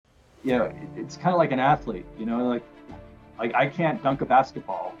it's kind of like an athlete, like I can't dunk a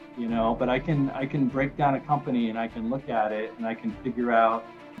basketball, but I can break down a company and I can look at it and I can figure out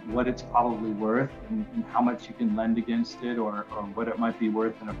what it's probably worth and how much you can lend against it or what it might be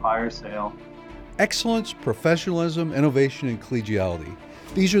worth in a fire sale. Excellence, professionalism, innovation, and collegiality.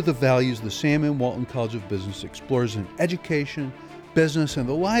 These are the values the Sam M. Walton College of Business explores in education, business, and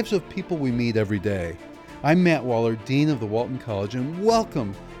the lives of people we meet every day. I'm Matt Waller, Dean of the Walton College, and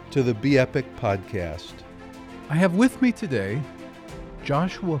welcome to the Be Epic podcast. I have with me today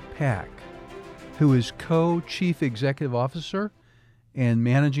Joshua Pack, who is co-chief executive officer and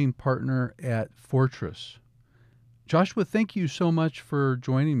managing partner at Fortress. Joshua, thank you so much for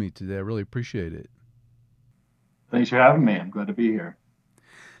joining me today. I really appreciate it. Thanks for having me. I'm glad to be here.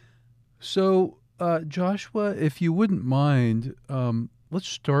 So, Joshua, if you wouldn't mind, let's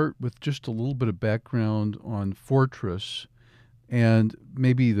start with just a little bit of background on Fortress and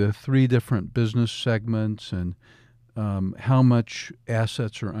maybe the three different business segments and how much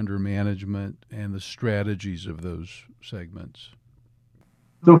assets are under management and the strategies of those segments.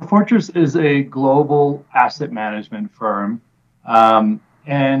 So Fortress is a global asset management firm.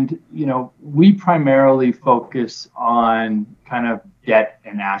 And we primarily focus on kind of debt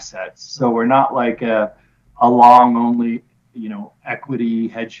and assets. So we're not like a long only, equity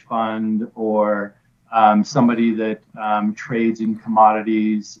hedge fund or somebody that trades in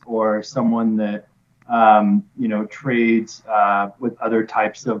commodities or someone that trades with other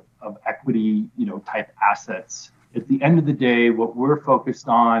types of equity, type assets. At the end of the day, what we're focused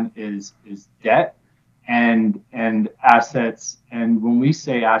on is debt and assets. And when we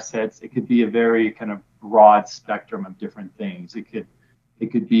say assets, it could be a very kind of broad spectrum of different things. It could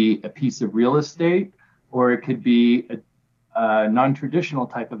be a piece of real estate, or it could be a non-traditional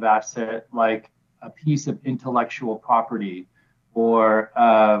type of asset like a piece of intellectual property or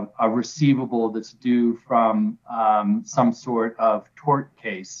a receivable that's due from some sort of tort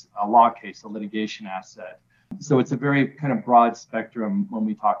case, a law case, a litigation asset. So it's a very kind of broad spectrum when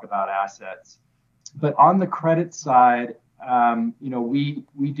we talk about assets. But on the credit side, we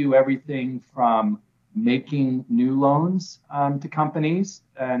do everything from making new loans to companies,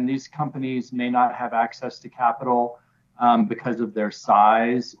 and these companies may not have access to capital because of their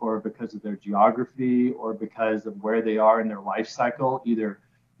size or because of their geography or because of where they are in their life cycle, either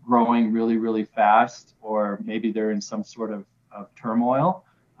growing really, really fast or maybe they're in some sort of turmoil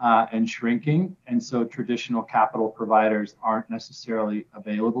and shrinking. And so traditional capital providers aren't necessarily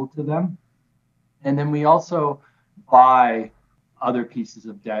available to them. And then we also buy other pieces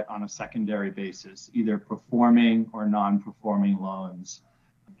of debt on a secondary basis, either performing or non-performing loans.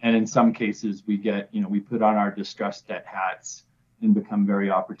 And in some cases, we put on our distressed debt hats and become very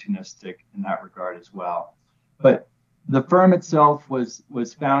opportunistic in that regard as well. But the firm itself was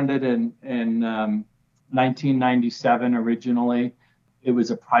founded in 1997 originally. It was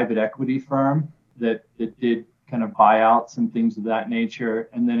a private equity firm that did kind of buyouts and things of that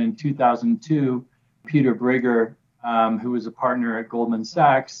nature. And then in 2002, Peter Brigger, who was a partner at Goldman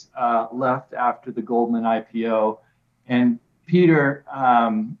Sachs, left after the Goldman IPO. And Peter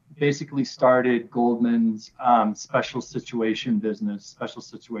basically started Goldman's special situation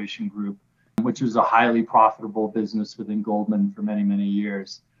group, which was a highly profitable business within Goldman for many, many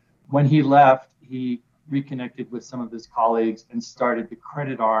years. When he left, he reconnected with some of his colleagues and started the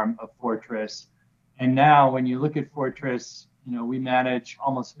credit arm of Fortress. And now when you look at Fortress, we manage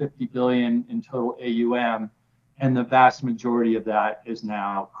almost 50 billion in total AUM, and the vast majority of that is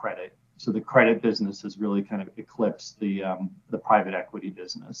now credit. So the credit business has really kind of eclipsed the private equity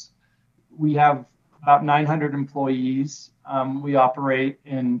business. We have about 900 employees. We operate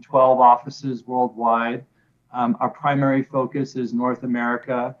in 12 offices worldwide. Our primary focus is North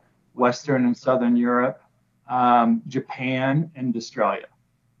America, Western and Southern Europe, Japan, and Australia.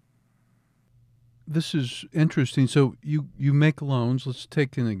 This is interesting. So you make loans. Let's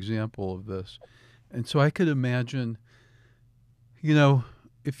take an example of this. And so I could imagine,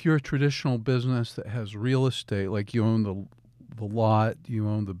 if you're a traditional business that has real estate, like you own the lot, you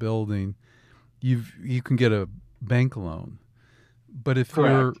own the building, you can get a bank loan. But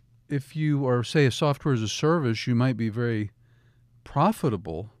Correct. if you are, say, a software as a service, you might be very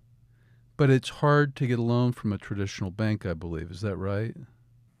profitable, but it's hard to get a loan from a traditional bank, I believe. Is that right?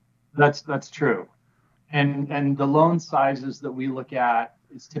 That's true. And the loan sizes that we look at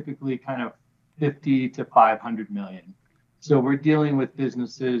is typically kind of 50 to 500 million. So we're dealing with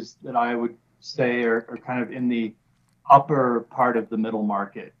businesses that I would say are kind of in the upper part of the middle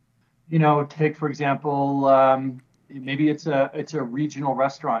market. Take for example, maybe it's a regional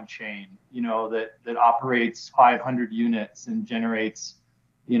restaurant chain, that operates 500 units and generates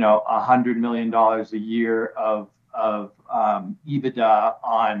 $100 million a year of EBITDA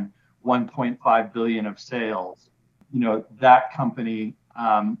on 1.5 billion of sales, that company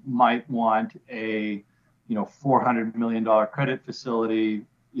might want a $400 million credit facility,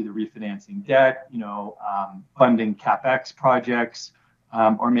 either refinancing debt, funding capex projects,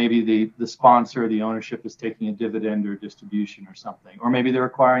 or maybe the sponsor, the ownership is taking a dividend or distribution or something, or maybe they're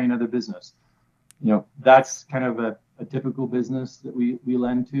acquiring another business. That's kind of a typical business that we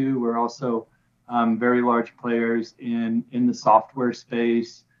lend to. We're also very large players in the software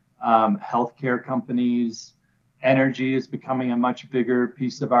space, healthcare companies. Energy is becoming a much bigger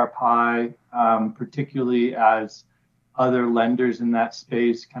piece of our pie, particularly as other lenders in that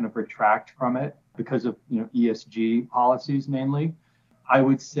space kind of retract from it because of ESG policies mainly. I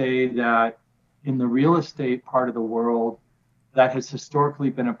would say that in the real estate part of the world, that has historically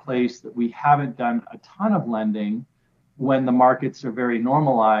been a place that we haven't done a ton of lending when the markets are very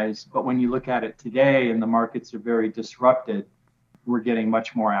normalized. But when you look at it today and the markets are very disrupted, we're getting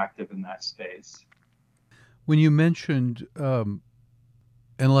much more active in that space. When you mentioned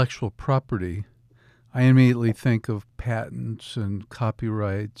intellectual property, I immediately think of patents and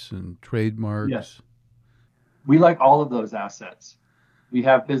copyrights and trademarks. Yes. We like all of those assets. We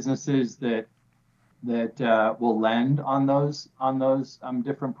have businesses that will lend on those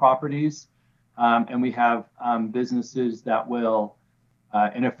different properties, and we have businesses that will,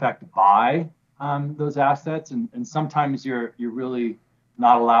 in effect, buy those assets. And sometimes you're really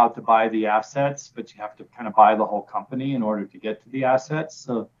not allowed to buy the assets, but you have to kind of buy the whole company in order to get to the assets.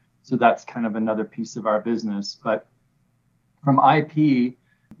 So that's kind of another piece of our business. But from IP,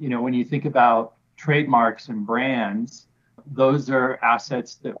 when you think about trademarks and brands, those are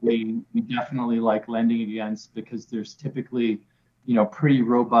assets that we definitely like lending against because there's typically, pretty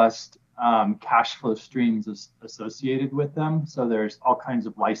robust cash flow streams associated with them. So there's all kinds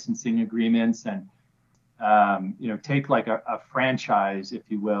of licensing agreements and, take like a franchise, if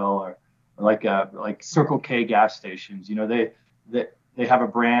you will, or like Circle K gas stations. They have a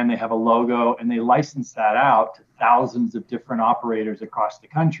brand, they have a logo, and they license that out to thousands of different operators across the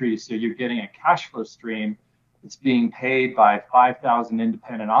country. So you're getting a cash flow stream that's being paid by 5,000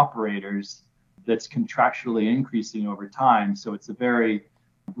 independent operators that's contractually increasing over time. So it's a very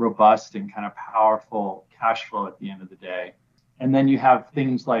robust and kind of powerful cash flow at the end of the day. And then you have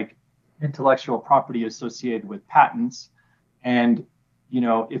things like intellectual property associated with patents. And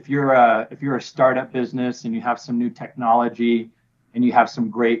if you're a startup business and you have some new technology and you have some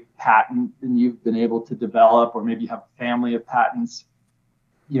great patent and you've been able to develop, or maybe you have a family of patents,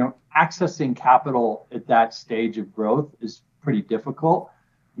 accessing capital at that stage of growth is pretty difficult.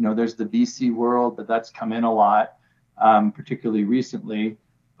 There's the VC world, but that's come in a lot, particularly recently.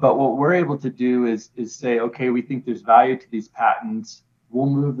 But what we're able to do is say, okay, we think there's value to these patents. We'll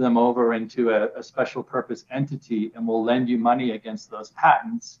move them over into a special purpose entity, and we'll lend you money against those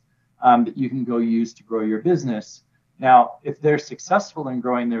patents that you can go use to grow your business. Now, if they're successful in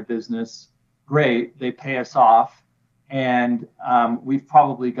growing their business, great, they pay us off. And we've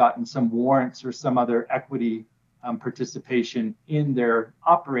probably gotten some warrants or some other equity participation in their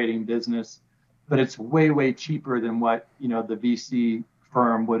operating business, but it's way, way cheaper than what the VC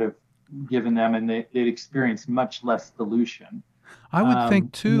firm would have given them, and they'd experience much less dilution. I would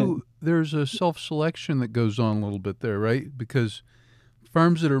think too, there's a self-selection that goes on a little bit there, right? Because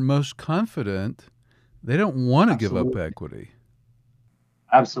firms that are most confident, they don't want to give up equity.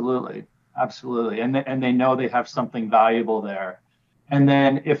 Absolutely. And they know they have something valuable there. And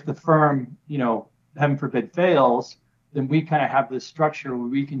then if the firm, heaven forbid, fails, then we kind of have this structure where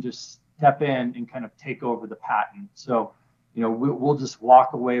we can just step in and kind of take over the patent. So, we'll just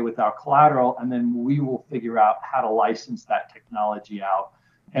walk away with our collateral, and then we will figure out how to license that technology out.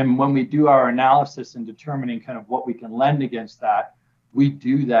 And when we do our analysis and determining kind of what we can lend against that, we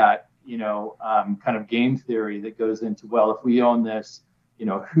do that, kind of game theory that goes into, well, if we own this,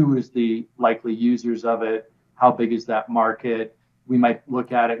 who is the likely users of it? How big is that market? We might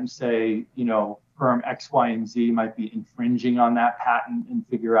look at it and say, firm X, Y, and Z might be infringing on that patent and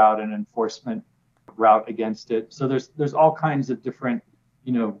figure out an enforcement route against it. So there's all kinds of different,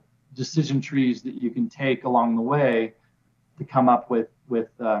 decision trees that you can take along the way to come up with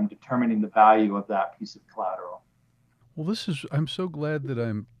determining the value of that piece of collateral. Well, I'm so glad that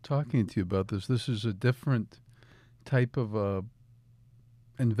I'm talking to you about this. This is a different type of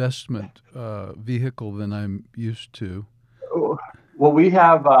investment vehicle than I'm used to. Well, we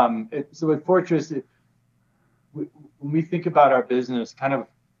have, so at Fortress, when we think about our business, kind of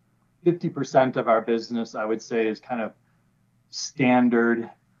 50% of our business, I would say, is kind of standard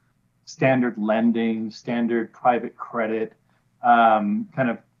lending, standard private credit. kind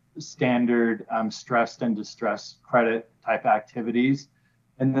of standard stressed and distressed credit type activities.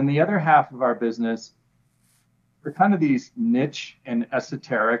 And then the other half of our business are kind of these niche and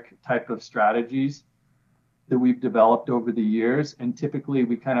esoteric type of strategies that we've developed over the years. And typically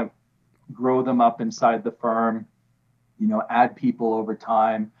we kind of grow them up inside the firm, add people over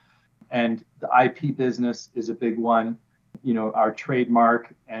time. And the IP business is a big one. Our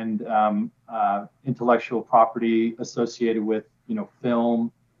trademark and intellectual property associated with,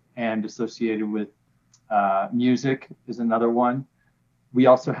 film and associated with music is another one. We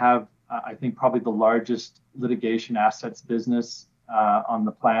also have, I think, probably the largest litigation assets business on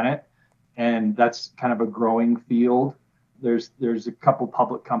the planet, and that's kind of a growing field. There's a couple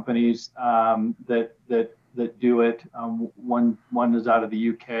public companies that do it. One is out of the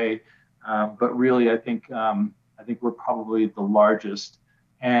UK, but really, I think we're probably the largest.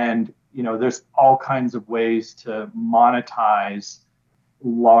 And there's all kinds of ways to monetize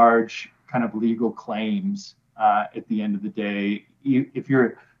large kind of legal claims at the end of the day. If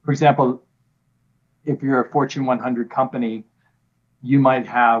you're, for example, if you're a Fortune 100 company, you might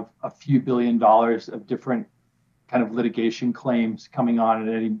have a few $1 billion of different kind of litigation claims coming on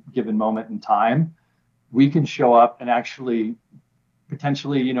at any given moment in time. We can show up and actually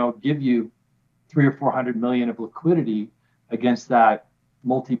potentially, give you 300 or 400 million of liquidity against that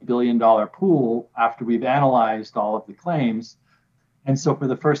multi-billion-dollar pool after we've analyzed all of the claims. And so for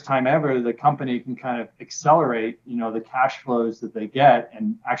the first time ever, the company can kind of accelerate, the cash flows that they get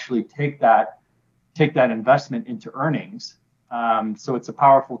and actually take that investment into earnings. So it's a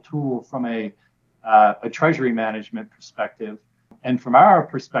powerful tool from a treasury management perspective. And from our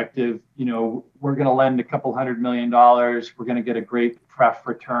perspective, we're going to lend a couple $100 million. We're going to get a great pref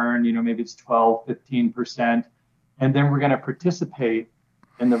return, maybe it's 12, 15%. And then we're going to participate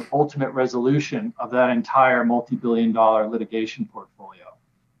in the ultimate resolution of that entire multi-billion-dollar litigation portfolio.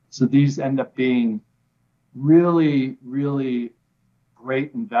 So these end up being really, really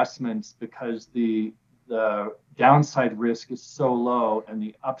great investments because the downside risk is so low and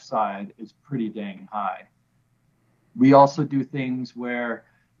the upside is pretty dang high. We also do things where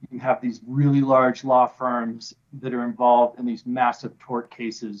you have these really large law firms that are involved in these massive tort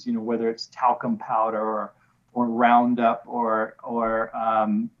cases, whether it's talcum powder or Roundup or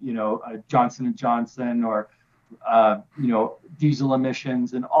Johnson and Johnson or diesel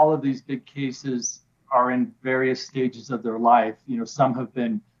emissions, and all of these big cases are in various stages of their life. Some have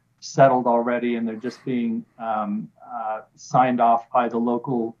been settled already and they're just being signed off by the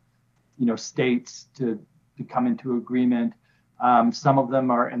local states to come into agreement. Some of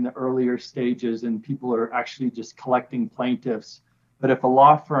them are in the earlier stages and people are actually just collecting plaintiffs. But if a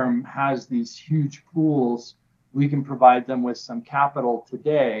law firm has these huge pools, we can provide them with some capital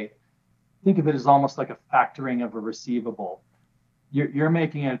today. Think of it as almost like a factoring of a receivable. You're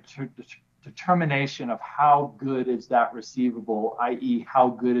making a determination of how good is that receivable, i.e. how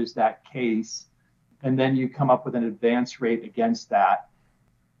good is that case, and then you come up with an advance rate against that.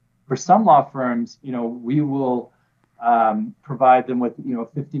 For some law firms, we will provide them with, a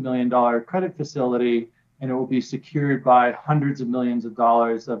 $50 million credit facility, and it will be secured by hundreds of millions of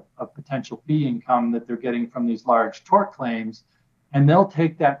dollars of potential fee income that they're getting from these large tort claims. And they'll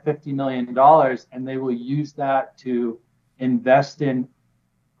take that $50 million and they will use that to invest in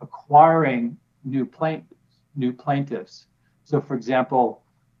acquiring new plaintiffs. So, for example,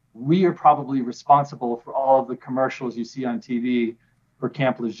 we are probably responsible for all of the commercials you see on TV for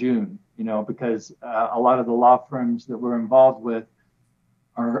Camp Lejeune, because a lot of the law firms that we're involved with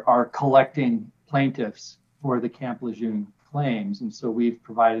are collecting plaintiffs for the Camp Lejeune claims. And so we've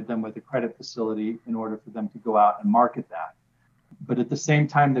provided them with a credit facility in order for them to go out and market that. But at the same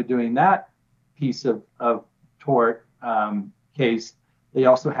time they're doing that piece of tort case, they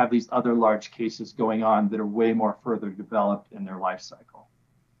also have these other large cases going on that are way more further developed in their life cycle.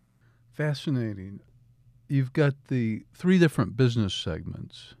 Fascinating. You've got the 3 different business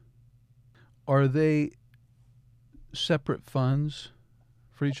segments. Are they separate funds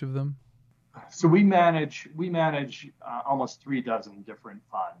for each of them? So we manage almost 3 dozen different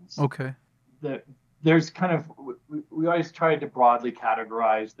funds. Okay. There's kind of, we always try to broadly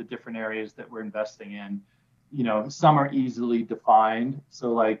categorize the different areas that we're investing in. Some are easily defined.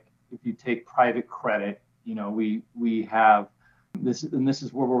 So like if you take private credit, we have this, and this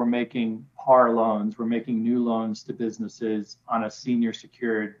is where we're making par loans. We're making new loans to businesses on a senior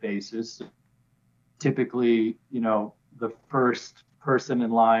secured basis. Typically, the first person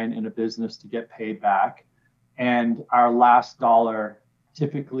in line in a business to get paid back. And our last dollar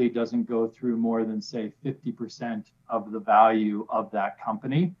typically doesn't go through more than, say, 50% of the value of that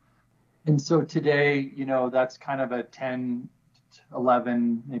company. And so today, that's kind of a 10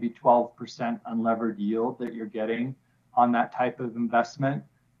 11, maybe 12% unlevered yield that you're getting on that type of investment.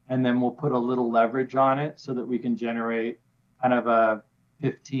 And then we'll put a little leverage on it so that we can generate kind of a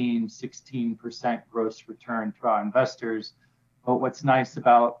 15, 16% gross return to our investors. But what's nice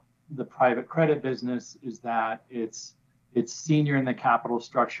about the private credit business is that it's senior in the capital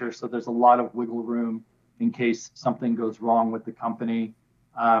structure, so there's a lot of wiggle room in case something goes wrong with the company.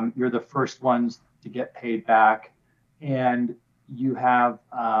 You're the first ones to get paid back, and you have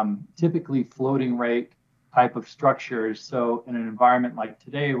typically floating rate type of structures. So in an environment like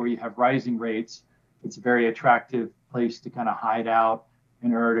today where you have rising rates, it's a very attractive place to kind of hide out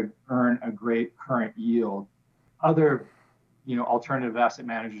in order to earn a great current yield. Other, alternative asset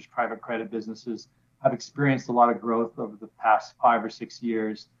managers, private credit businesses have experienced a lot of growth over the past 5 or 6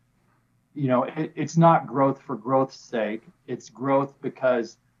 years. It's not growth for growth's sake. It's growth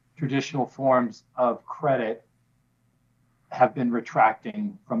because traditional forms of credit have been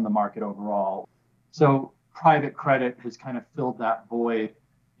retracting from the market overall. So private credit has kind of filled that void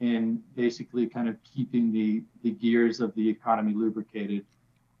in basically kind of keeping the gears of the economy lubricated.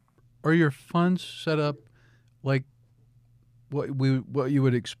 Are your funds set up like what you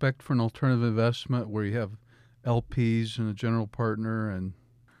would expect for an alternative investment, where you have LPs and a general partner? And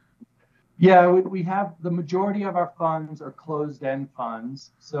Yeah, we have the majority of our funds are closed-end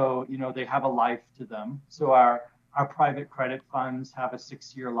funds, so they have a life to them. So our private credit funds have a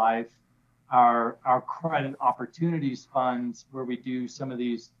 6-year life. Our credit opportunities funds, where we do some of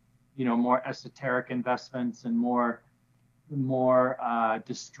these more esoteric investments and more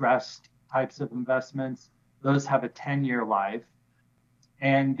distressed types of investments, those have a 10-year life.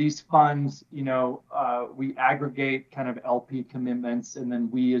 And these funds, we aggregate kind of LP commitments, and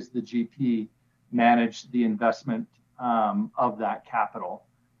then we as the GP manage the investment of that capital.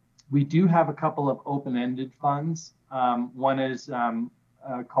 We do have a couple of open-ended funds. One is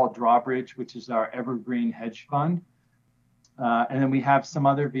called Drawbridge, which is our evergreen hedge fund. And then we have some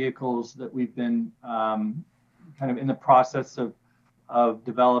other vehicles that we've been kind of in the process of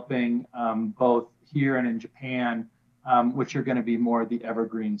developing both here and in Japan, which are going to be more the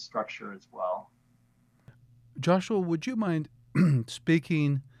evergreen structure as well. Joshua, would you mind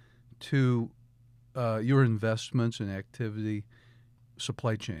speaking to your investments and activity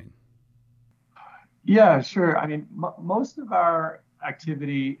supply chain? Yeah, sure. I mean, most of our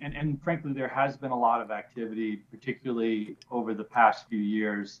activity, and frankly, there has been a lot of activity, particularly over the past few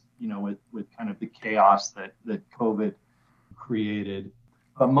years, with kind of the chaos that COVID created.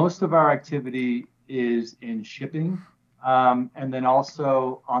 But most of our activity is in shipping, and then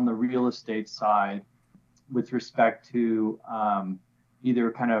also on the real estate side with respect to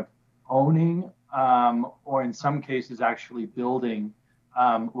either kind of owning or in some cases actually building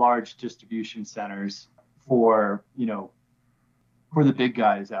large distribution centers for the big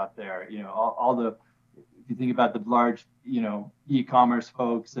guys out there. All the, if you think about the large e-commerce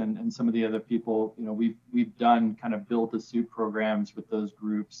folks and some of the other people, we've done kind of build to suit programs with those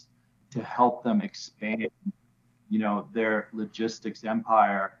groups to help them expand their logistics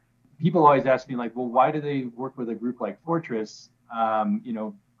empire. People always ask me, like, well, why do they work with a group like Fortress?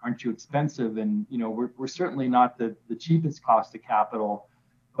 Aren't you expensive? And we're certainly not the cheapest cost of capital,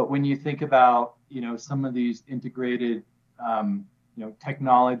 but when you think about some of these integrated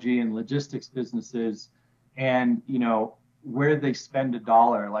technology and logistics businesses, and where they spend a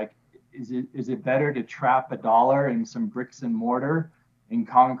dollar, like is it better to trap a dollar in some bricks and mortar in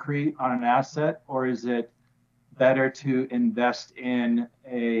concrete on an asset, or is it better to invest in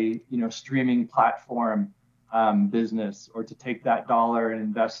a streaming platform business, or to take that dollar and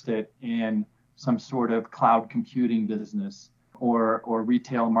invest it in some sort of cloud computing business or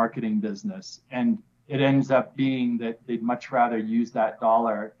retail marketing business? And it ends up being that they'd much rather use that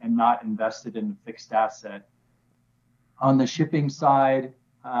dollar and not invest it in a fixed asset. On the shipping side,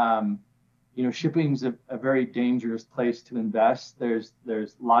 shipping's a very dangerous place to invest. There's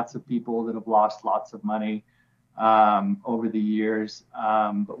lots of people that have lost lots of money over the years,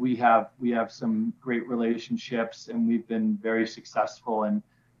 but we have some great relationships, and we've been very successful in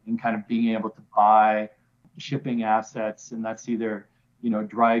kind of being able to buy shipping assets, and that's either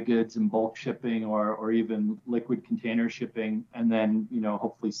dry goods and bulk shipping or even liquid container shipping, and then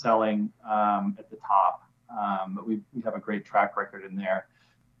hopefully selling at the top. But we have a great track record in there.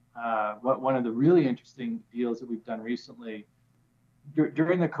 One of the really interesting deals that we've done recently,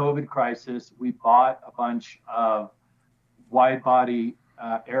 during the COVID crisis, we bought a bunch of wide body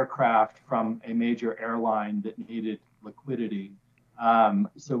aircraft from a major airline that needed liquidity.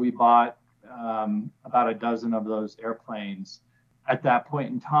 So we bought about a dozen of those airplanes. At that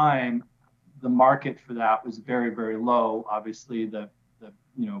point in time, the market for that was very, very low. Obviously, the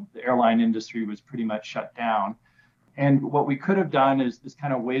airline industry was pretty much shut down. And what we could have done is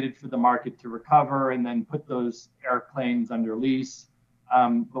kind of waited for the market to recover and then put those airplanes under lease.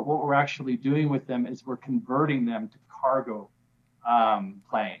 But what we're actually doing with them is we're converting them to cargo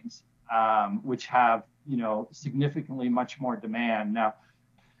planes, which have significantly much more demand now.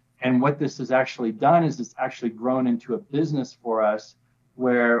 And what this has actually done is it's actually grown into a business for us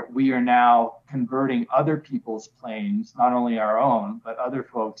where we are now converting other people's planes, not only our own, but other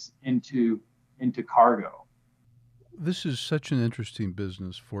folks into cargo. This is such an interesting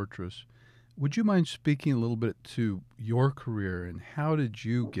business, Fortress. Would you mind speaking a little bit to your career and how did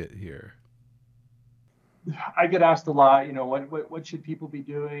you get here? I get asked a lot, what should people be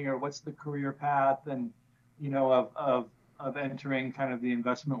doing or what's the career path and, of entering kind of the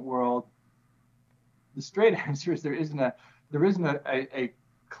investment world. The straight answer is there isn't a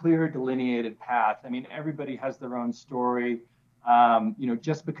clear delineated path. I mean, everybody has their own story.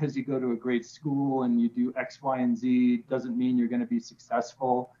 Just because you go to a great school and you do X, Y, and Z doesn't mean you're going to be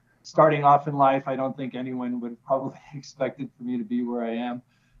successful. Starting off in life, I don't think anyone would have probably expected for me to be where I am.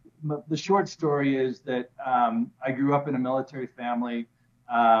 The short story is that I grew up in a military family.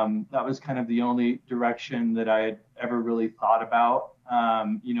 That was kind of the only direction that I had ever really thought about.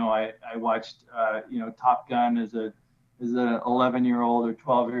 I watched, Top Gun as an 11-year-old or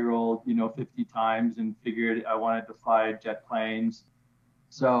 12-year-old, 50 times and figured I wanted to fly jet planes.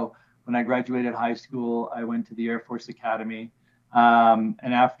 So when I graduated high school, I went to the Air Force Academy. And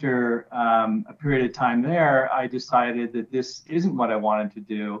after a period of time there, I decided that this isn't what I wanted to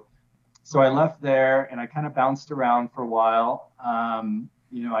do. So I left there and I kind of bounced around for a while.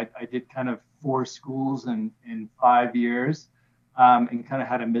 I did kind of 4 schools in 5 years, and kind of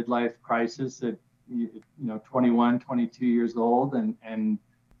had a midlife crisis at 21, 22 years old. And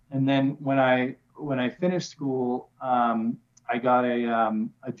then when I finished school, I got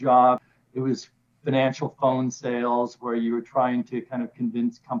a job. It was financial phone sales where you were trying to kind of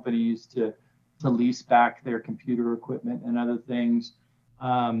convince companies to lease back their computer equipment and other things.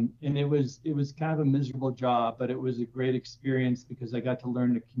 And it was kind of a miserable job, but it was a great experience because I got to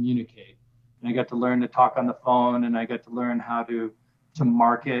learn to communicate and I got to learn to talk on the phone and I got to learn how to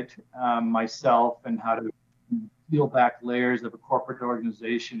market myself and how to peel back layers of a corporate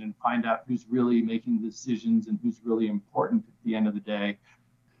organization and find out who's really making decisions and who's really important at the end of the day.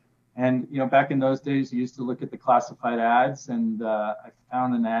 And back in those days, you used to look at the classified ads, and I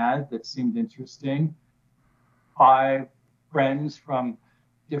found an ad that seemed interesting. 5 friends from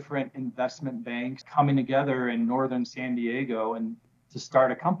different investment banks coming together in northern San Diego and to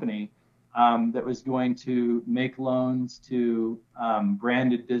start a company that was going to make loans to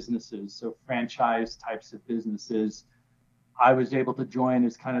branded businesses, so franchise types of businesses. I was able to join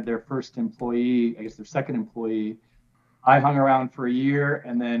as kind of their first employee, I guess their second employee. I hung around for a year,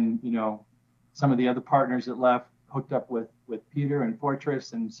 and then some of the other partners that left hooked up with Peter and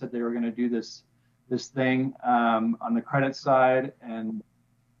Fortress and said they were going to do this thing on the credit side, and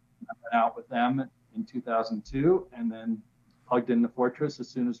I went out with them in 2002, and then plugged into Fortress as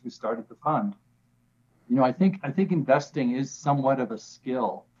soon as we started the fund. I think investing is somewhat of a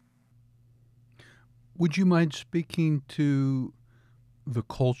skill. Would you mind speaking to the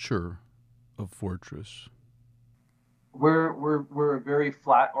culture of Fortress? We're a very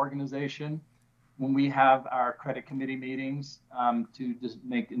flat organization. When we have our credit committee meetings to just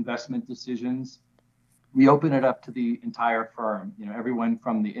make investment decisions, we open it up to the entire firm. Everyone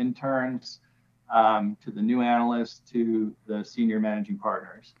from the interns to the new analysts to the senior managing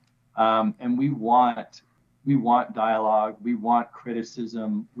partners, and we want dialogue. We want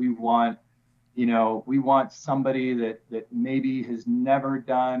criticism. We want somebody that maybe has never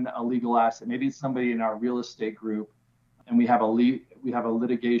done a legal asset. Maybe it's somebody in our real estate group, and we have a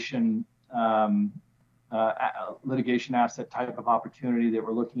litigation asset type of opportunity that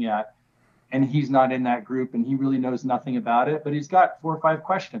we're looking at, and he's not in that group and he really knows nothing about it, but he's got 4 or 5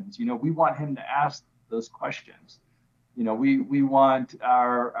 questions. We want him to ask those questions. We want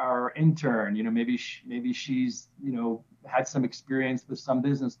our intern, maybe she's had some experience with some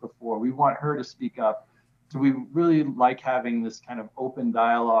business before. We want her to speak up. So we really like having this kind of open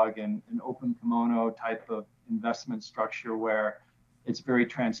dialogue and an open kimono type of investment structure where it's very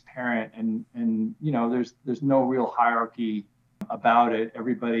transparent and there's no real hierarchy about it.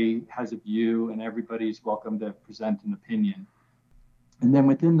 Everybody has a view and everybody's welcome to present an opinion. And then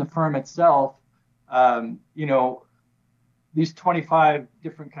within the firm itself, these 25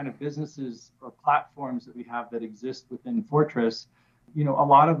 different kind of businesses or platforms that we have that exist within Fortress, a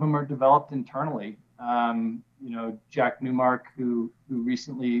lot of them are developed internally. Jack Newmark, who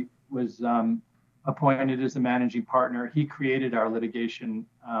recently was appointed as a managing partner. He created our litigation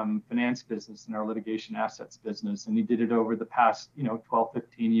finance business and our litigation assets business, and he did it over the past 12,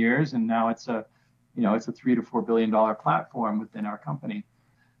 15 years, and now it's a it's a $3 to $4 billion platform within our company.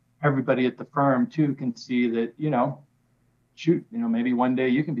 Everybody at the firm too can see that maybe one day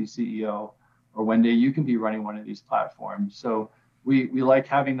you can be CEO, or one day you can be running one of these platforms. So we like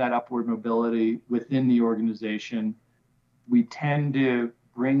having that upward mobility within the organization. We tend to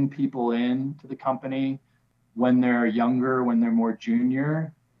bring people in to the company when they're younger, when they're more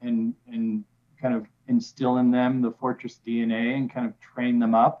junior, and kind of instill in them the Fortress DNA and kind of train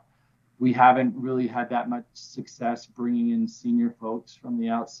them up. We haven't really had that much success bringing in senior folks from the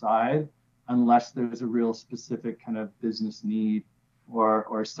outside unless there's a real specific kind of business need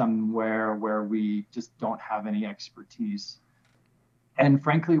or somewhere where we just don't have any expertise. And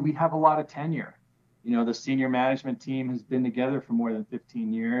frankly, we have a lot of tenure. The senior management team has been together for more than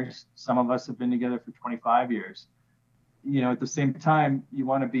 15 years. Some of us have been together for 25 years. At the same time, you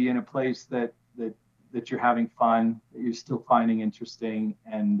want to be in a place that you're having fun, that you're still finding interesting,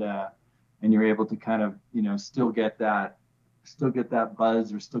 and you're able to kind of, still get that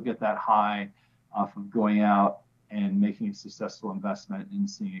buzz or still get that high off of going out and making a successful investment and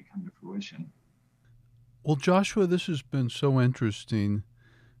seeing it come to fruition. Well, Joshua, this has been so interesting.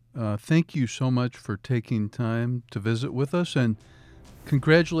 Thank you so much for taking time to visit with us, and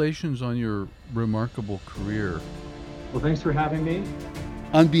congratulations on your remarkable career. Well, thanks for having me.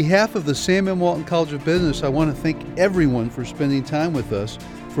 On behalf of the Sam M. Walton College of Business, I want to thank everyone for spending time with us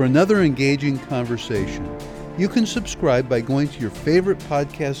for another engaging conversation. You can subscribe by going to your favorite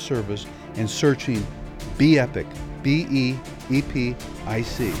podcast service and searching Be Epic, BEEPIC.